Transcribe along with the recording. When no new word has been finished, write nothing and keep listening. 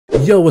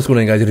Yo, what's going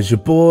on, guys? It is your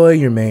boy,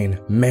 your main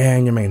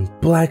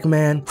black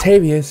man,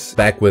 Tavius,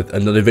 back with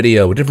another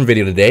video, a different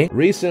video today.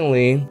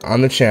 Recently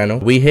on the channel,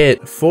 we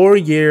hit 4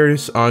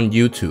 years on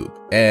YouTube.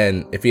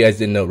 And if you guys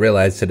didn't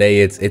realize,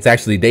 today it's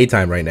actually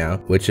daytime right now,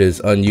 which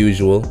is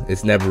unusual.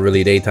 It's never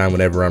really daytime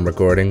whenever I'm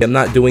recording. I'm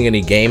not doing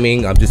any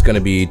gaming. I'm just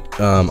gonna be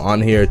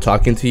on here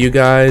talking to you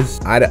guys,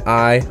 eye to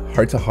eye,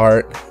 heart to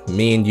heart,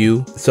 me and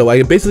you. So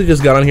I basically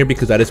just got on here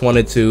because I just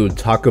wanted to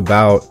talk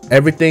about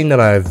everything that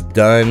I've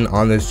done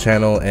on this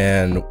channel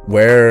and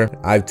where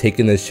I've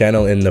taken this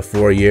channel in the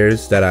 4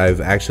 years that I've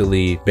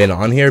actually been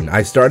on here.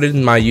 I started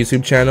my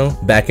YouTube channel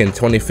back in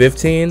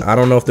 2015. I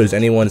don't know if there's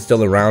anyone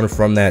still around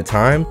from that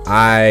time.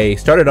 I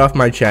started off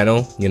my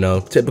channel, you know,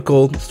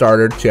 typical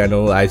starter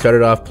channel. I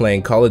started off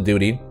playing Call of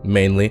Duty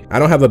mainly. I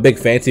don't have a big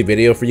fancy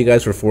video for you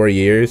guys for 4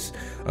 years.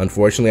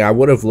 Unfortunately, I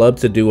would have loved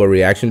to do a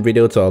reaction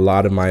video to a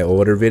lot of my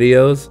older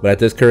videos, but at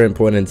this current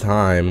point in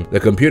time, the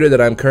computer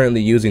that I'm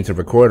currently using to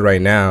record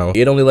right now,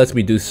 it only lets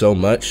me do so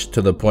much,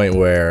 to the point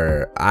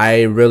where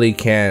I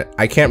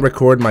can't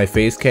record my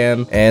face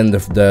cam and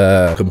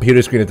the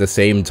computer screen at the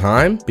same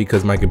time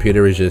because my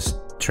computer is just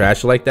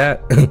trash like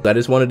that. I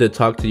just wanted to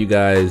talk to you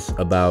guys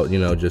about, you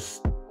know,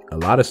 just a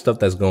lot of stuff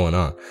that's going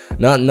on.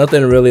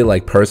 Nothing really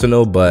like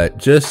personal, but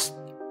just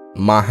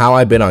how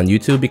I've been on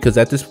YouTube, because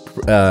at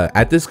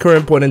this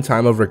current point in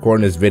time of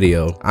recording this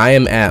video, I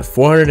am at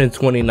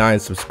 429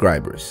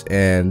 subscribers,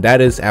 and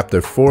that is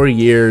after 4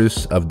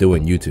 years of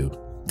doing YouTube.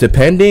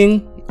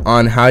 Depending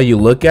on how you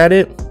look at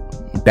it,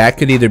 that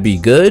could either be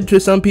good to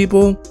some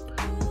people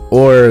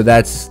or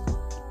that's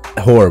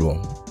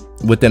horrible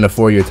within a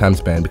 4-year time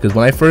span. Because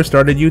when I first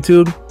started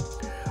YouTube,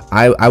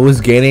 I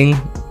was gaining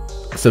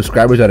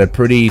subscribers at a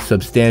pretty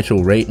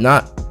substantial rate,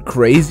 not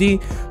crazy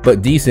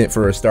but decent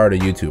for a starter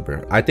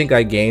YouTuber. I think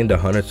I gained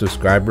 100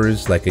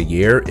 subscribers like a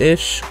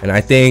year-ish, and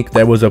I think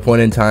there was a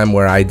point in time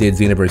where I did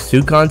Xenoverse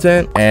 2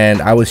 content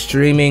and I was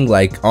streaming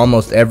like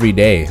almost every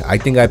day. I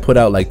think I put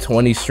out like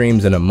 20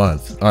 streams in a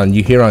month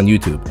here on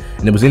YouTube,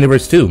 and it was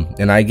Xenoverse 2,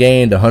 and I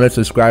gained 100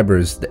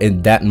 subscribers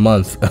in that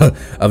month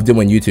of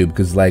doing YouTube.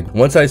 Because like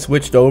once I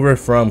switched over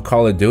from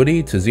Call of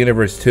Duty to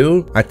Xenoverse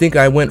 2, I think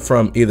I went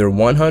from either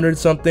 100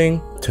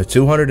 something to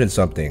 200 and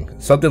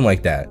something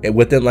like that,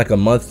 within like a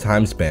month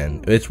time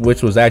span,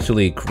 which was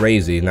actually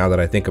crazy now that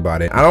I think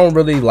about it. I don't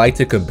really like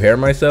to compare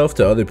myself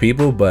to other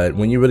people, but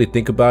when you really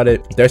think about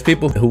it, there's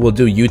people who will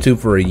do YouTube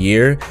for a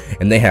year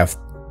and they have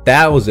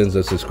thousands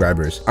of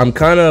subscribers. I'm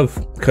kind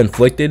of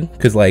conflicted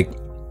because like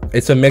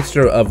it's a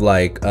mixture of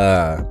like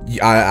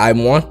I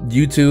want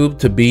YouTube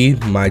to be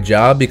my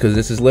job, because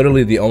this is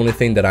literally the only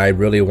thing that I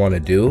really want to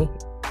do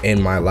in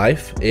my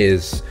life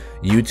is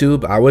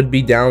YouTube. I would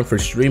be down for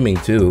streaming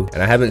too,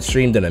 and I haven't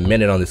streamed in a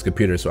minute on this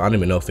computer, so I don't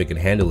even know if it can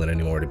handle it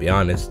anymore, to be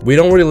honest. We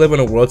don't really live in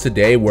a world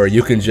today where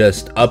you can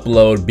just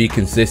upload, be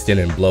consistent,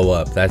 and blow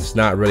up. That's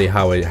not really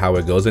how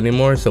it goes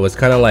anymore. So it's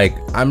kind of like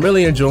I'm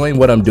really enjoying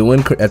what I'm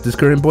doing at this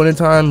current point in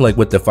time, like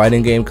with the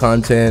fighting game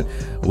content,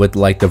 with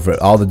like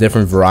all the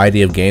different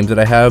variety of games that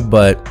I have.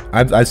 But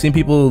I've seen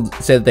people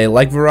say that they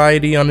like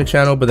variety on the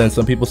channel, but then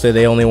some people say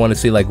they only want to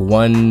see like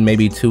 1,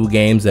 maybe 2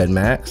 games at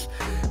max.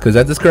 Because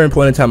at this current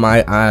point in time,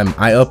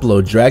 I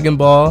upload Dragon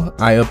Ball,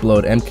 I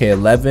upload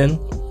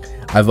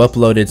MK11, I've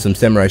uploaded some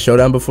Samurai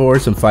Showdown before,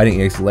 some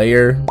Fighting X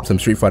Layer, some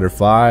Street Fighter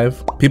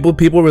 5.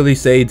 People really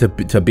say to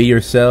be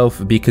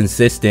yourself, be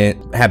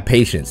consistent, have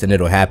patience, and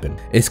it'll happen.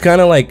 It's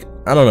kind of like,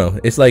 I don't know,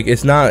 it's like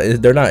it's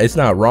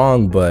not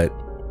wrong, but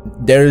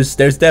there's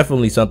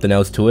definitely something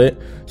else to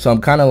it. So I'm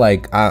kind of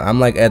like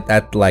I'm like at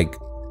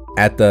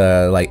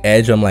the like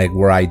edge. I'm like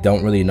where I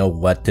don't really know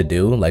what to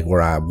do, like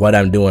what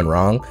I'm doing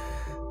wrong.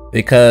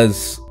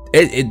 Because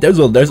there's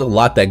a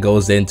lot that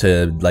goes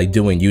into like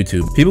doing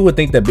YouTube. People would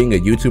think that being a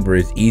YouTuber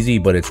is easy,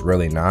 but it's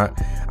really not.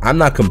 I'm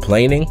not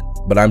complaining,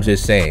 but I'm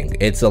just saying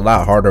it's a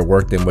lot harder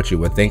work than what you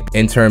would think.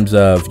 In terms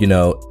of, you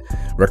know,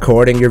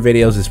 recording your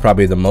videos is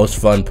probably the most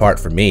fun part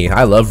for me.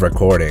 I love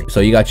recording. So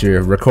you got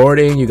your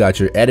recording, you got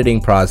your editing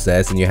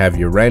process, and you have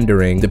your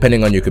rendering.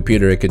 Depending on your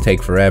computer, it could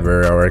take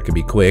forever or it could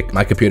be quick.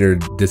 My computer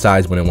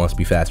decides when it wants to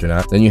be fast or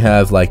not. Then you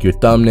have like your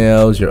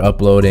thumbnails, your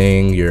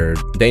uploading,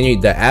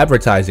 the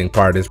advertising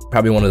part is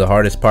probably one of the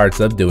hardest parts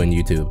of doing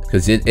YouTube,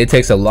 because it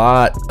takes a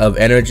lot of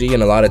energy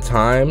and a lot of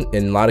time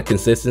and a lot of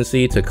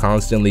consistency to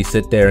constantly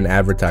sit there and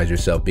advertise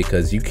yourself,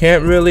 because you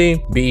can't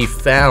really be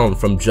found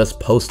from just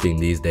posting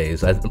these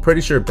days. I'm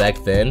pretty sure back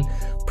then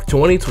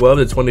 2012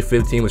 to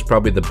 2015 was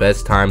probably the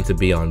best time to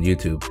be on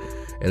YouTube,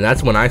 and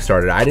that's when I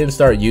started. I didn't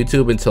start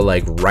YouTube until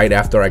like right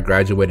after I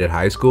graduated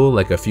high school,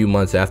 like a few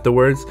months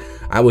afterwards.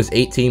 I was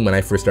 18 when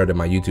I first started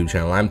my YouTube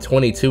channel. I'm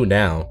 22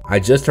 now. I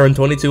just turned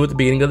 22 at the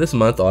beginning of this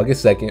month,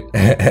 August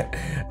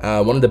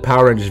 2nd. One of the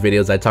Power Rangers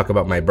videos, I talk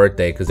about my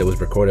birthday because it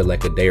was recorded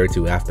like a day or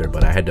two after,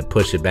 but I had to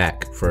push it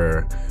back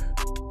for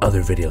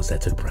other videos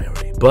that took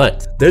priority.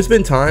 But there's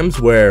been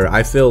times where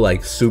I feel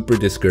like super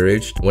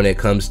discouraged when it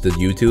comes to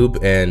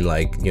YouTube and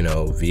like, you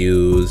know,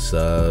 views,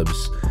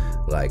 subs,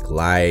 like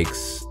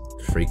likes,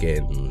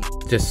 freaking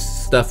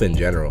just stuff in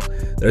general.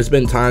 There's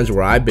been times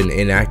where I've been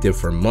inactive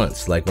for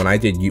months. Like when I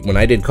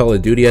did Call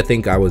of Duty, I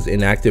think I was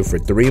inactive for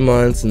 3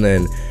 months, and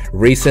then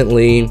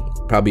recently,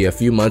 probably a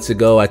few months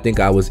ago, I think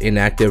I was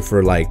inactive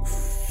for like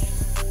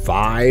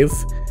 5.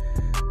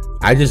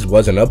 I just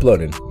wasn't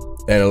uploading,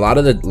 and a lot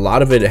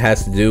of it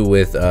has to do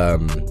with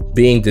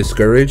being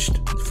discouraged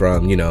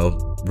from, you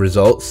know,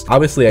 results.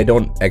 Obviously, I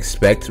don't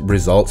expect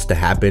results to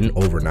happen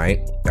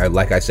overnight.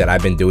 Like I said,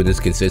 I've been doing this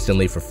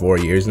consistently for 4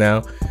 years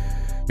now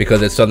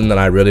because it's something that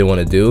I really want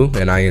to do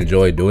and I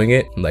enjoy doing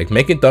it. Like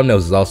making thumbnails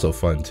is also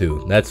fun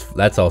too.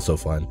 That's also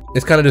fun.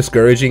 It's kind of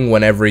discouraging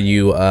whenever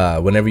you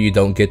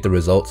don't get the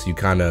results you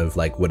kind of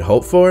like would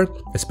hope for,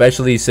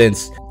 especially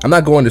since I'm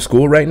not going to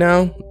school right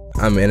now.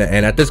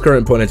 And at this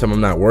current point in time,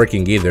 I'm not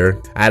working either.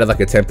 I had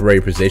like a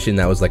temporary position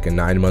that was like a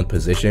 9-month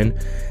position,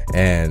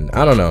 and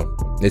I don't know,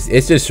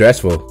 it's just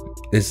stressful.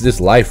 It's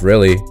just life,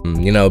 really,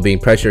 you know, being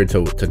pressured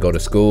to go to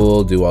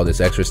school, do all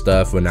this extra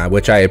stuff,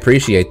 which I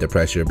appreciate the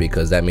pressure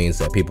because that means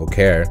that people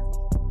care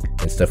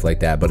and stuff like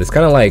that. But it's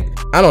kind of like,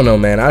 I don't know,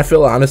 man.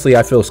 Honestly,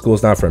 I feel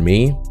school's not for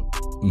me,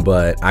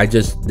 but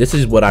this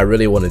is what I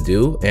really want to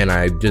do, and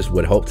I just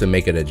would hope to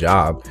make it a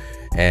job.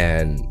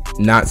 And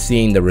not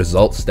seeing the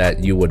results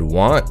that you would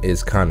want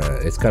is kind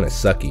of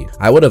sucky.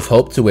 I would have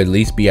hoped to at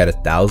least be at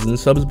 1,000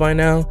 subs by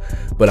now,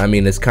 but I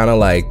mean, it's kind of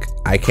like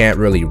I can't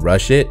really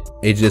rush it.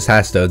 It just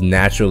has to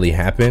naturally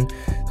happen,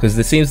 because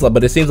it seems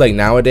like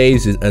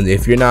nowadays,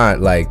 if you're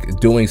not like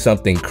doing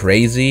something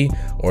crazy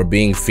or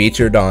being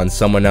featured on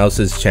someone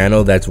else's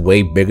channel that's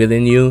way bigger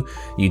than you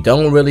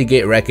don't really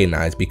get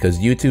recognized, because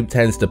YouTube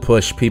tends to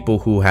push people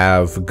who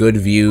have good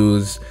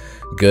views,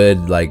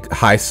 good like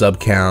high sub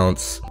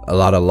counts, a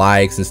lot of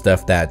likes and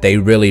stuff, that they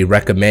really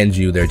recommend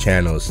you their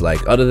channels.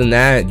 Like other than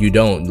that,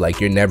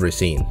 you're never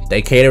seen.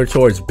 They cater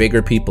towards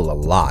bigger people a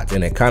lot,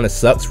 and it kind of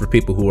sucks for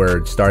people who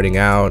are starting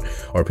out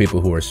or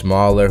people who are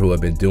smaller, who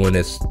have been doing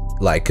this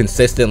like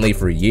consistently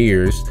for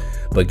years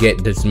but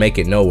just make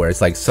it nowhere.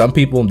 It's like some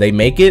people, they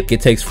make it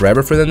takes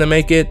forever for them to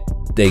make it,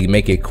 they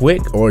make it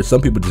quick, or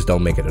some people just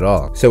don't make it at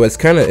all. So it's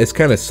kind of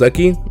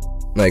sucky.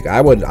 Like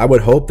I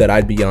would hope that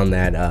I'd be on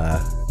that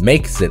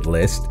makes it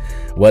list,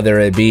 whether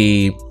it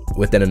be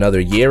within another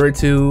year or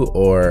two,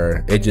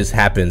 or it just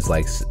happens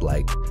like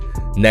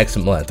next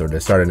month or the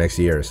start of next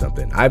year or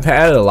something. I've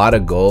had a lot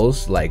of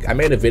goals. Like I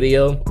made a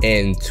video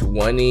in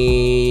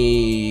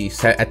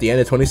at the end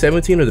of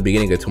 2017 or the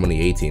beginning of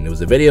 2018. It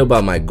was a video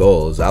about my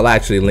goals. I'll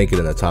actually link it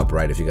in the top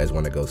right if you guys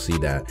want to go see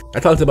that. I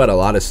talked about a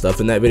lot of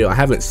stuff in that video. I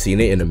haven't seen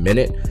it in a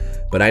minute,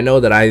 but I know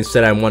that I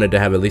said I wanted to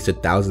have at least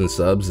 1,000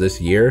 subs this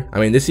year. I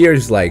mean, this year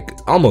is like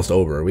almost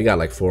over. We got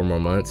like 4 more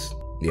months.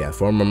 Yeah,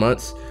 4 more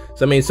months.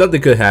 So I mean, something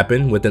could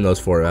happen within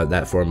those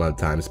that 4 month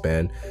time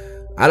span.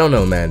 I don't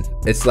know, man.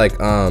 It's like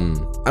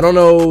I don't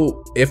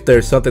know if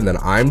there's something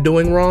that I'm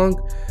doing wrong.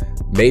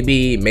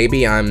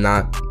 Maybe I'm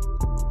not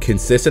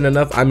consistent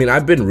enough. I mean,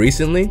 I've been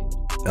recently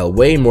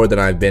way more than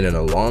I've been in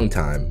a long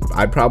time.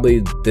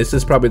 This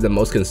is probably the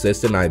most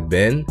consistent I've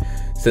been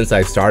since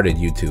I started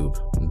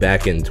YouTube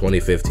back in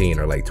 2015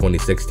 or like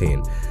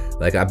 2016.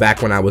 Like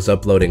back when I was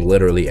uploading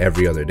literally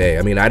every other day.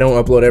 I mean, I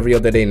don't upload every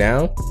other day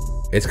now.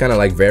 It's kind of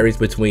like varies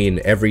between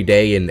every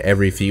day and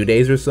every few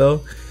days or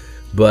so,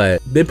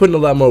 but been putting a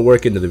lot more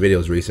work into the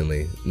videos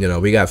recently. You know,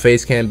 we got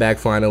face cam back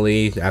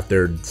finally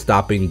after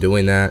stopping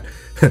doing that.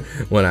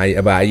 But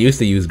I used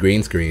to use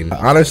green screen.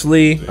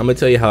 Honestly, I'm gonna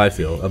tell you how I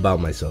feel about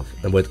myself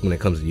and when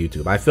it comes to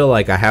YouTube. I feel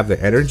like I have the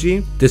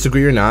energy,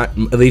 disagree or not,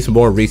 at least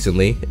more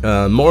recently,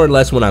 more or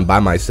less when I'm by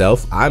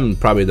myself. I'm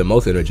probably the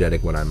most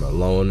energetic when I'm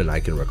alone and I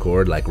can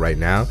record, like right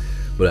now,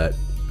 but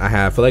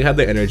I feel like I have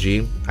the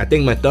energy. I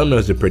think my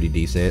thumbnails are pretty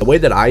decent. The way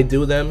that I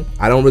do them,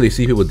 I don't really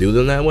see people do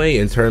them that way,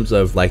 in terms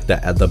of like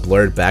the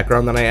blurred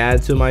background that I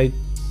add to my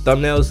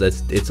thumbnails.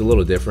 It's a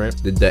little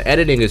different. The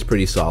editing is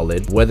pretty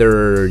solid.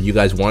 Whether you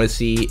guys want to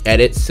see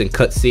edits and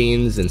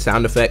cutscenes and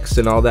sound effects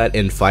and all that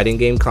in fighting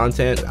game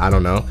content, I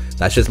don't know.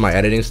 That's just my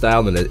editing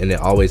style, and it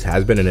always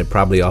has been, and it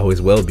probably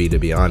always will be, to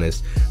be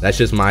honest. That's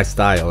just my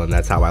style, and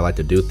that's how I like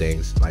to do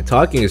things. My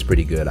talking is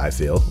pretty good, I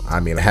feel. I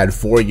mean, I had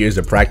 4 years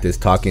of practice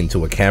talking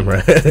to a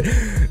camera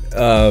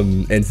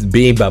and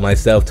being by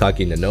myself,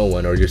 talking to no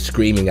one, or just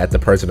screaming at the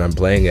person I'm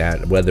playing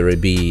at, whether it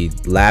be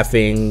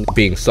laughing,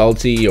 being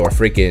salty, or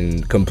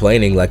freaking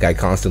complaining like I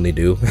constantly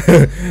do,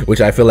 which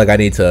I feel like I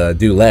need to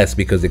do less,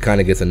 because it kind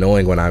of gets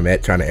annoying when I'm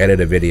trying to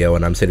edit a video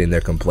and I'm sitting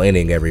there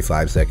complaining every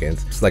 5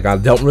 seconds. It's like I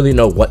don't really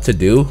know what to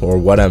do, or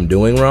what I'm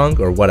doing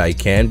wrong, or what I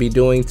can be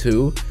doing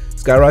to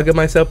skyrocket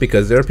myself,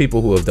 because there are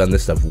people who have done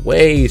this stuff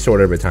way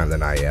shorter of a time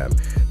than I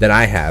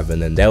have, and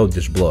then they'll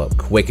just blow up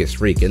quick as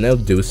freak, and they'll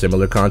do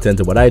similar content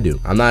to what I do.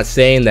 I'm not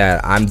saying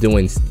that I'm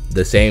doing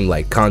the same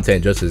like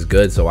content just as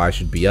good, so I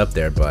should be up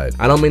there, but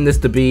I don't mean this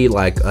to be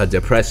like a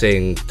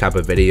depressing type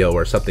of video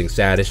or something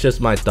sad. It's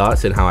just my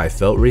thoughts and how I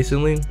felt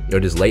recently,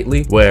 or just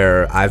lately,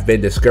 where I've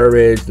been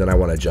discouraged, then I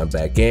want to jump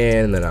back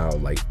in, then I'll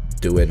like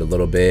do it a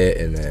little bit,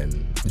 and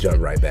then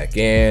jump right back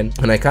in.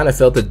 And I kind of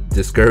felt a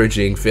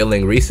discouraging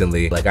feeling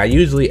recently. Like I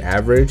usually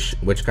average,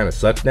 which kind of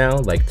sucks now,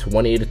 like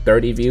 20 to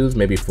 30 views,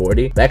 maybe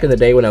 40. Back in the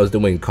day when I was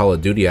doing Call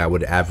of Duty, I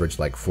would average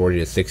like 40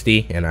 to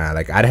 60, and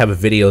I'd have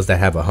videos that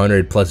have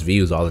 100+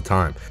 views all the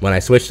time. When I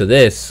switched to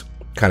this,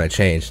 kind of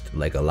changed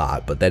like a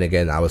lot. But then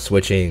again, I was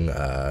switching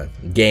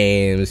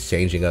games,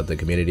 changing up the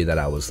community that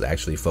I was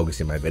actually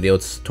focusing my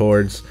videos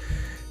towards.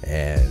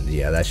 And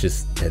yeah, that's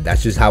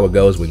just how it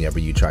goes whenever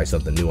you try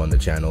something new on the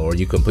channel, or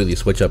you completely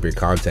switch up your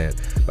content.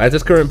 But at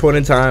this current point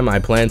in time, I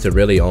plan to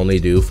really only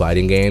do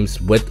fighting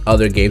games with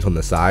other games on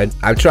the side.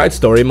 I've tried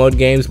story mode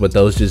games, but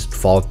those just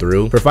fall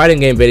through. For fighting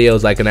game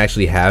videos, I can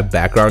actually have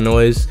background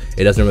noise.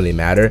 It doesn't really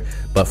matter.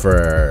 But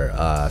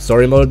for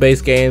story mode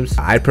based games,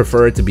 I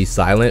prefer it to be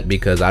silent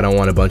because I don't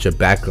want a bunch of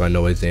background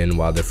noise in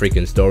while the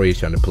freaking story is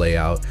trying to play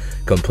out,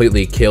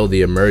 completely kill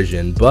the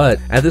immersion. But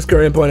at this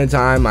current point in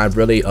time, I'm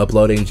really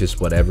uploading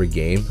just whatever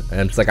game,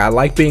 and it's like I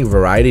like being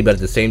variety, but at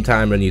the same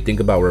time, when you think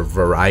about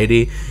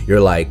variety,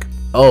 you're like,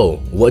 oh,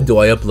 what do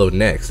I upload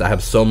next? I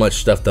have so much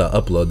stuff to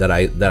upload that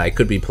I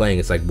could be playing.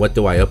 It's like, what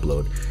do I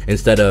upload?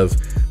 Instead of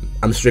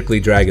I'm strictly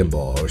Dragon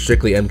Ball or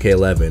strictly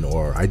MK11,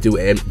 or I do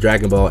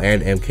Dragon Ball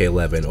and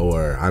MK11,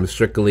 or I'm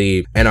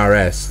strictly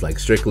NRS, like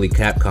strictly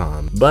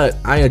Capcom. But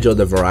I enjoy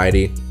the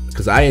variety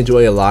because I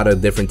enjoy a lot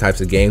of different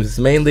types of games. It's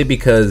mainly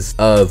because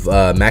of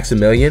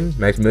Maximilian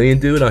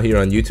dude out here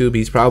on YouTube.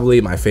 He's probably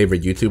my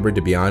favorite YouTuber,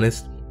 to be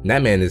honest.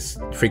 That man is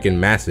freaking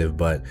massive,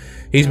 but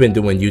he's been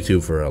doing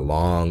YouTube for a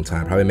long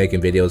time, probably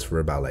making videos for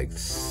about like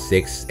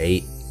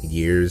 6-8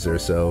 years or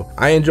so.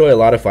 I enjoy a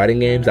lot of fighting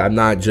games. I'm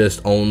not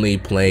just only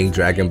playing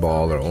Dragon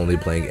Ball or only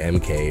playing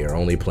MK or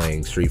only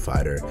playing Street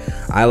Fighter.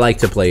 I like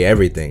to play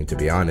everything, to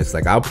be honest.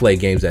 Like I'll play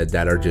games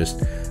that are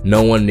just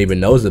no one even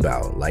knows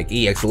about, like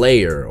EX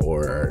Layer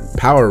or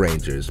Power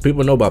Rangers.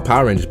 People know about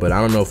Power Rangers, but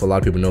I don't know if a lot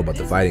of people know about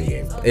the fighting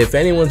game. If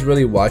anyone's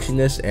really watching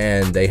this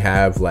and they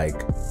have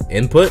like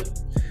input,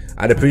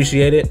 I'd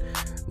appreciate it.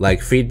 Like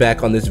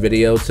feedback on this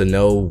video to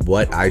know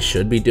what I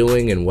should be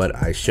doing and what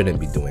I shouldn't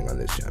be doing on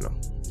this channel.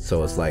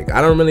 So it's like,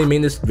 I don't really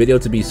mean this video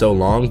to be so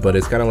long, but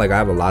it's kind of like I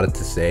have a lot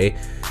to say.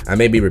 I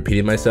may be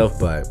repeating myself,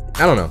 but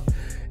I don't know.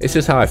 It's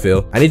just how I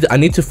feel. I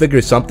need to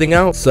figure something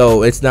out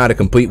so it's not a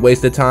complete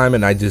waste of time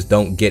and I just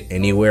don't get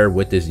anywhere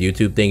with this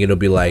YouTube thing. It'll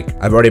be like,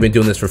 I've already been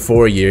doing this for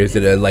 4 years.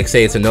 Like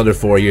say it's another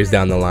 4 years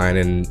down the line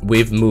and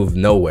we've moved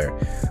nowhere.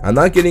 I'm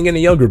not getting any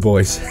younger,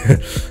 boys.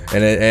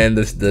 and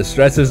the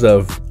stresses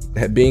of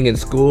being in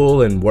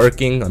school and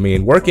working. I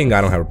mean, working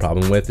I don't have a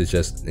problem with. It's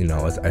just, you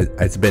know,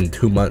 it's been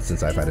 2 months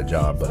since I've had a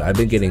job, but I've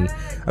been getting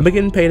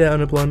paid at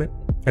unemployment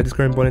at this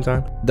current point in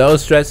time.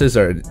 Those stresses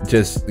are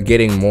just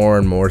getting more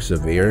and more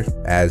severe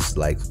as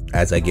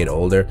I get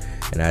older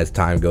and as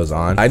time goes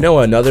on. I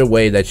know another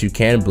way that you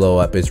can blow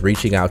up is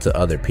reaching out to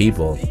other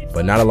people,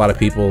 but not a lot of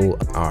people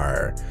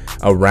are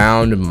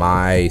around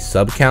my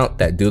sub count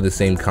that do the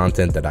same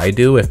content that I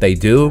do. If they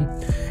do,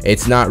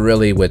 it's not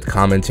really with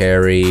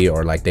commentary,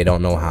 or like they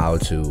don't know how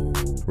to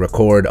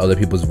record other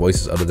people's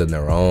voices other than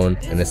their own.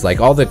 And it's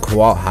like all the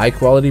high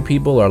quality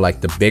people are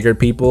like the bigger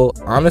people.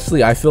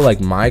 Honestly, I feel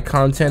like my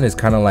content is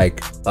kind of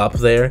like up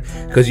there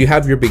because you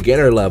have your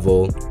beginner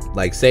level.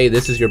 Like say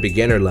this is your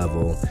beginner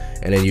level,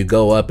 and then you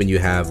go up and you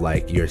have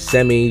like your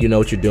semi, you know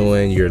what you're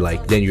doing, you're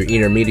like, then your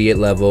intermediate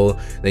level,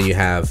 then you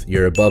have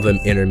your above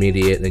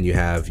intermediate, then you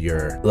have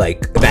your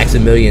like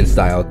Maximilian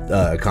style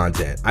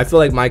content. I feel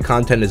like my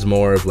content is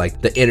more of like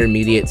the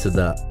intermediate to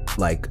the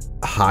like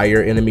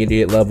higher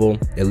intermediate level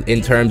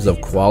in terms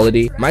of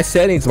quality. My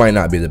settings might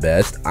not be the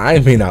best, I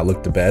may not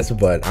look the best,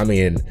 but I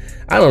mean,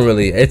 I don't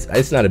really,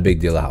 it's not a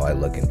big deal how I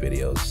look in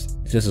videos.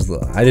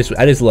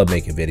 I just love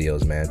making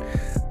videos, man.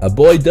 A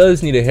boy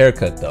does need a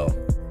haircut though.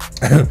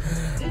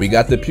 We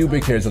got the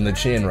pubic hairs on the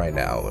chin right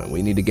now and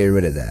we need to get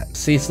rid of that.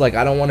 See, it's like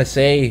I don't want to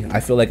say I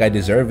feel like I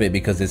deserve it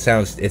because it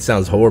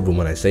sounds horrible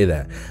when I say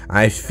that.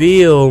 I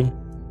feel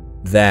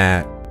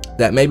that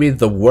maybe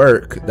the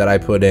work that I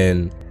put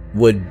in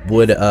would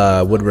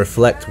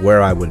reflect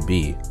where I would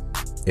be,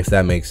 if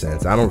that makes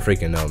sense. I don't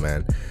freaking know,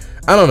 man.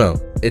 I don't know.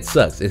 It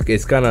sucks.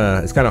 It's kind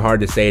of hard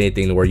to say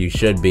anything where you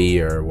should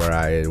be or where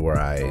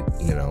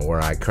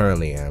I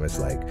currently am. It's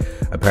like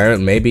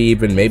apparently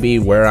maybe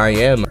where I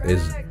am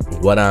is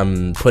what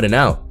I'm putting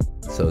out.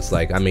 So it's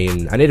like, I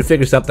mean, I need to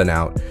figure something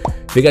out.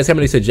 If you guys have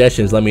any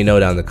suggestions, let me know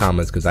down in the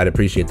comments because I'd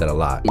appreciate that a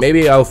lot.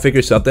 Maybe I'll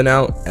figure something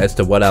out as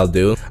to what I'll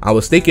do. I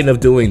was thinking of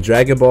doing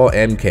Dragon Ball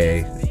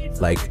MK,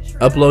 like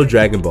upload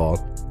Dragon Ball,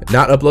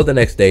 not upload the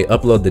next day,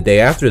 upload the day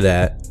after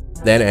that,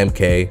 then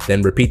MK,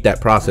 then repeat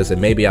that process.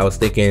 And maybe I was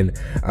thinking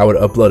I would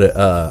upload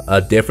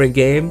a different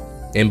game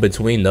in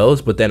between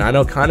those, but then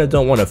I kind of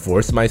don't want to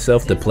force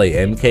myself to play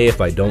MK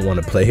if I don't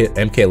want to play it,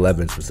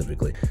 MK11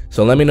 specifically.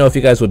 So let me know if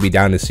you guys would be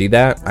down to see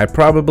that. I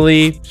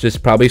probably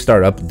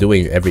start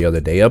doing every other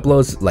day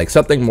uploads, like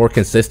something more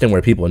consistent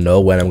where people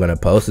know when I'm going to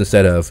post,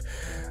 instead of,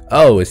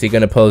 oh, is he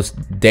going to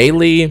post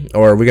daily,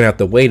 or are we going to have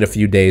to wait a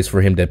few days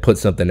for him to put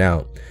something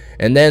out?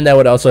 And then that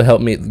would also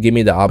help me, give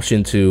me the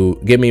option to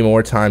give me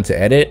more time to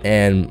edit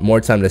and more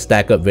time to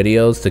stack up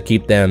videos to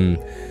keep them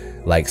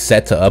like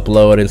set to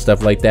upload and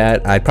stuff like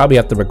that, I'd probably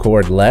have to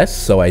record less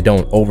so I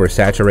don't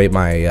oversaturate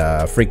my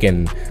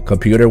freaking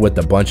computer with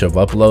a bunch of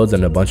uploads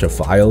and a bunch of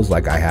files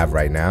like I have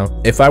right now.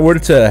 If I were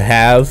to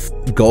have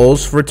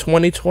goals for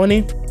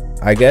 2020,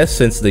 I guess,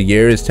 since the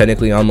year is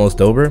technically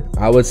almost over,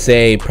 I would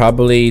say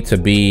probably to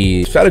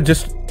try to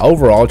just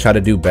overall try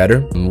to do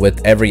better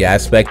with every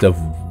aspect of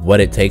what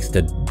it takes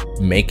to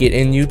make it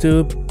in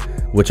YouTube,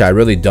 which I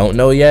really don't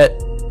know yet.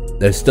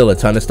 There's still a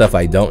ton of stuff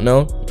I don't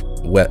know.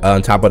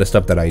 On top of the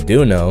stuff that I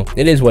do know,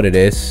 it is what it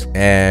is,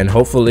 and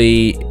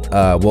hopefully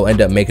we'll end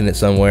up making it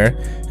somewhere,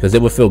 because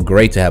it would feel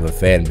great to have a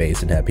fan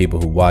base and have people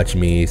who watch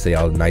me say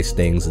all nice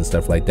things and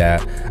stuff like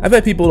that. I've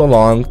had people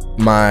along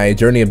my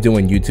journey of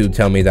doing YouTube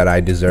tell me that I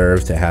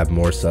deserve to have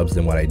more subs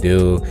than what I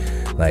do,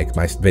 like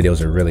my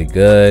videos are really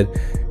good,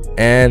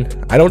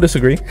 and I don't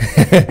disagree.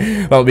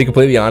 I'll be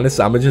completely honest.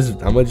 I'm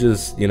gonna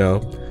just, you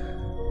know,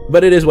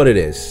 but it is what it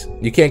is.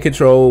 You can't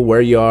control where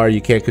you are,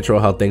 you can't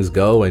control how things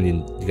go,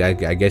 and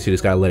I guess you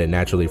just gotta let it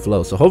naturally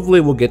flow. So hopefully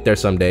we'll get there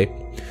someday,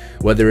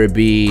 whether it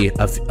be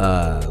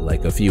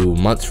like a few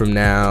months from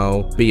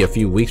now, be a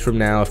few weeks from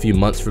now, a few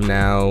months from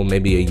now,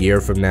 maybe a year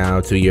from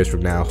now, 2 years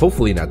from now.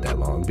 Hopefully not that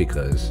long,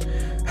 because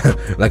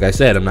like I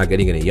said, I'm not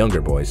getting any younger,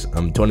 boys.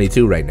 I'm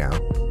 22 right now.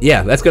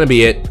 Yeah, that's gonna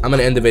be it. I'm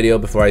gonna end the video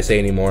before I say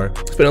any more.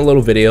 It's been a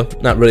little video,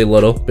 not really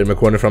little. Been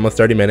recording for almost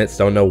 30 minutes.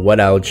 Don't know what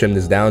I'll trim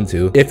this down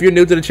to. If you're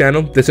new to the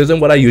channel, this isn't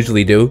what I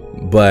usually do,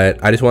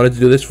 but I just wanted to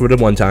do this for the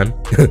one time.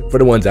 For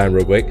the one time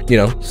real quick. You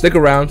know, stick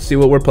around, see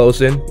what we're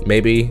posting.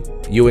 Maybe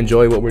you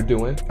enjoy what we're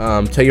doing.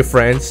 Tell your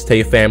friends, tell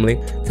your family,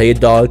 tell your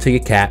dog, tell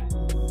your cat,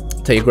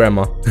 tell your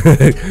grandma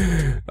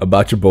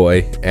about your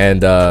boy,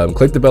 and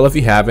click the bell if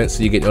you haven't,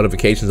 so you get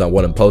notifications on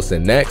what I'm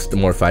posting next. The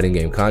more fighting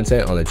game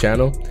content on the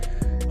channel.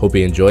 Hope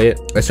you enjoy it.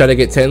 Let's try to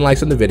get 10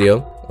 likes on the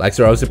video.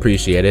 Likes are always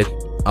appreciated.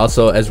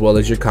 Also, as well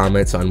as your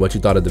comments on what you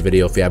thought of the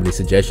video. If you have any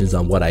suggestions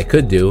on what I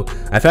could do,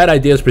 I've had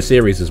ideas for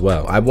series as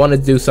well. I want to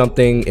do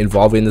something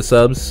involving the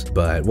subs,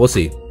 but we'll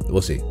see.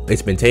 We'll see.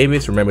 It's been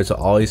Tavius. Remember to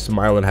always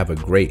smile and have a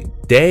great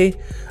day.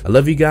 I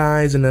love you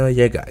guys, and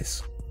yeah,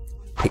 guys,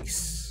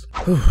 peace.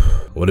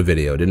 What a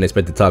video. Didn't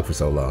expect to talk for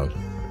so long.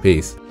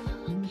 Peace.